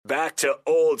back to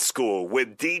Old School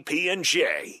with DP and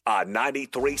J on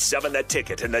 93.7 The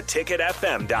Ticket and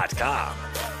theticketfm.com.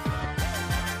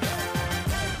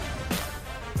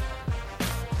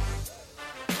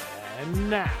 And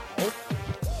now,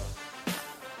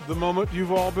 the moment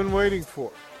you've all been waiting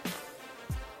for.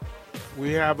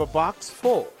 We have a box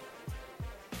filled.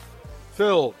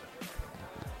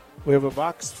 We have a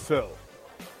box filled.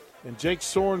 And Jake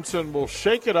Sorensen will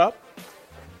shake it up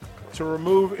to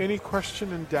remove any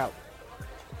question and doubt.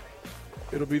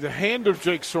 It'll be the hand of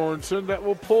Jake Sorensen that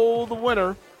will pull the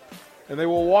winner, and they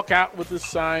will walk out with this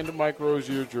signed Mike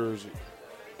Rozier jersey.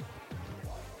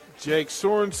 Jake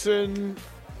Sorensen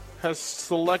has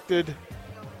selected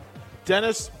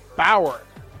Dennis Bauer.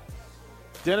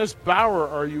 Dennis Bauer,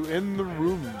 are you in the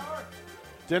room?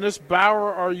 Dennis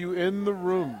Bauer, are you in the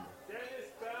room?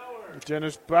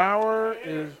 Dennis Bauer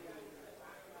is.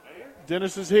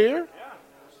 Dennis is here?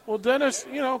 Well, Dennis,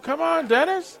 come on,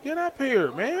 Dennis. Get up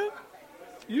here, man.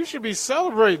 You should be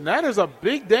celebrating. That is a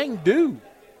big dang do.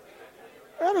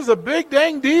 That is a big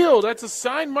dang deal. That's a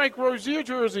signed Mike Rozier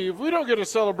jersey. If we don't get a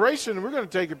celebration, we're going to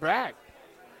take it back.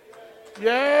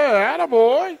 Yeah,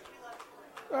 attaboy.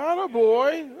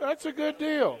 Attaboy. That's a good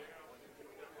deal.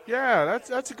 Yeah,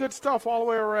 that's good stuff all the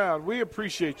way around. We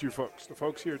appreciate you folks, the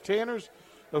folks here at Tanner's,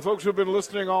 the folks who have been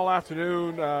listening all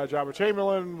afternoon, Jabba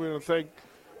Chamberlain. We want to thank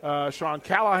Sean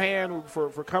Callahan for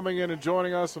coming in and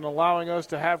joining us and allowing us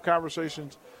to have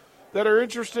conversations that are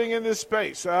interesting in this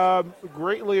space.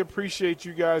 Greatly appreciate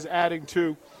you guys adding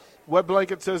to. Wet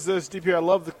Blanket says this, DP, I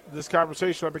love this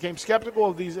conversation. I became skeptical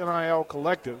of these NIL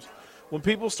collectives when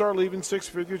people start leaving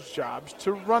six-figure jobs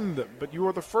to run them. But you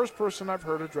are the first person I've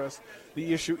heard address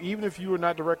the issue, even if you are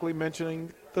not directly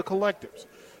mentioning the collectives.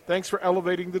 Thanks for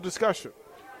elevating the discussion.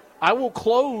 I will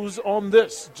close on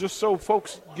this, just so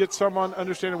folks get some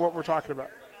understanding what we're talking about.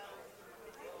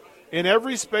 In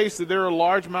every space that there are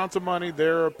large amounts of money,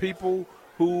 there are people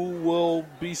who will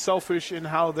be selfish in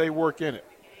how they work in it.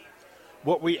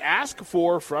 What we ask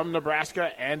for from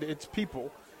Nebraska and its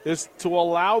people is to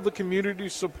allow the community to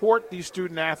support these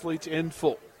student athletes in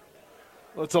full.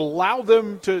 Let's allow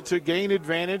them to gain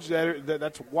advantage.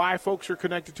 That's why folks are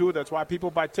connected to it. That's why people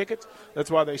buy tickets.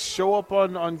 That's why they show up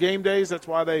on game days. That's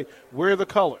why they wear the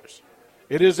colors.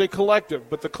 It is a collective,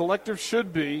 but the collective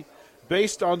should be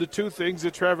based on the two things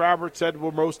that Trev Albert said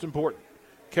were most important: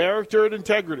 character and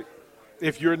integrity.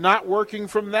 If you're not working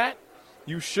from that,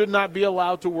 you should not be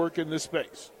allowed to work in this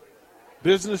space.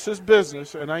 Business is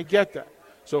business, and I get that.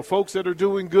 So folks that are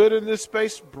doing good in this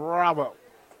space, bravo.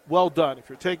 Well done. If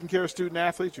you're taking care of student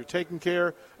athletes, you're taking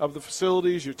care of the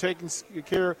facilities, you're taking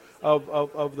care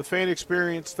of the fan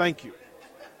experience, thank you.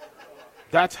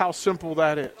 That's how simple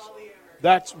that is.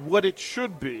 That's what it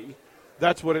should be.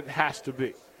 That's what it has to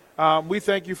be. We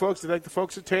thank you folks. We thank the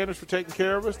folks at Tanner's for taking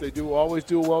care of us. They always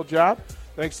do a well job.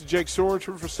 Thanks to Jake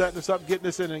Sorensen for setting us up, getting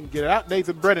us in and get it out.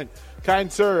 Nathan Brennan,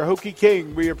 kind sir, Hokie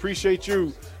King, we appreciate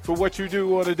you for what you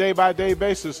do on a day-by-day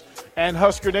basis. And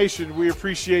Husker Nation, we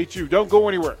appreciate you. Don't go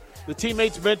anywhere. The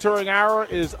Teammates Mentoring Hour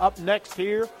is up next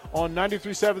here on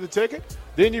 93.7 The Ticket.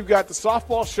 Then you've got the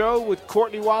softball show with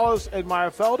Courtney Wallace and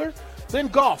Maya Felder. Then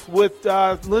golf with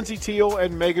Lindsey Teal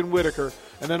and Megan Whitaker.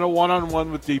 And then a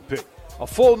one-on-one with DP. A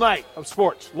full night of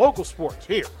sports, local sports,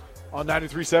 here on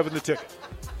 93.7 The Ticket.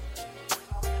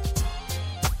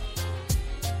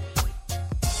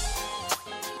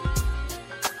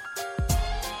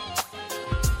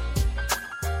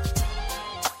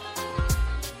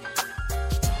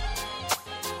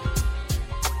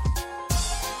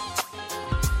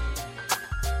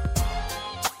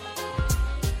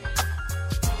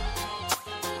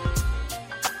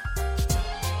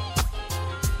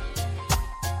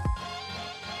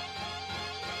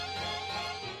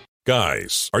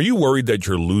 Guys, are you worried that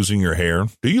you're losing your hair?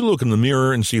 Do you look in the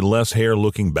mirror and see less hair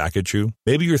looking back at you?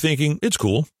 Maybe you're thinking, it's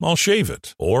cool, I'll shave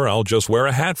it. Or I'll just wear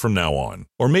a hat from now on.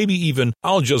 Or maybe even,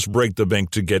 I'll just break the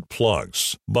bank to get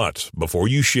plugs. But before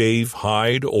you shave,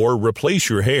 hide, or replace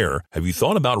your hair, have you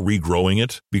thought about regrowing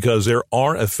it? Because there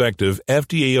are effective,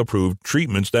 FDA-approved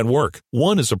treatments that work.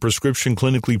 One is a prescription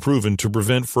clinically proven to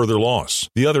prevent further loss.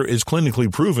 The other is clinically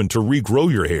proven to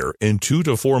regrow your hair in 2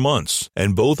 to 4 months.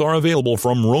 And both are available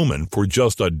from Roman for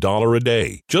just $1 a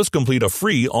day. Just complete a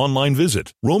free online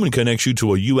visit. Roman connects you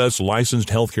to a U.S. licensed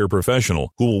healthcare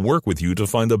professional who will work with you to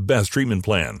find the best treatment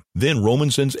plan. Then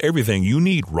Roman sends everything you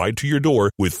need right to your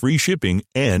door with free shipping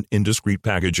and in discreet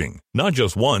packaging. Not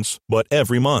just once, but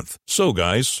every month. So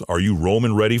guys, are you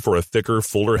Roman ready for a thicker,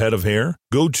 fuller head of hair?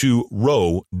 Go to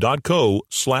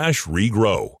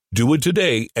ro.co/regrow. Do it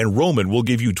today, and Roman will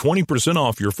give you 20%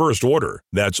 off your first order.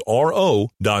 That's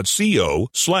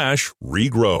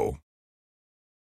ro.co/regrow.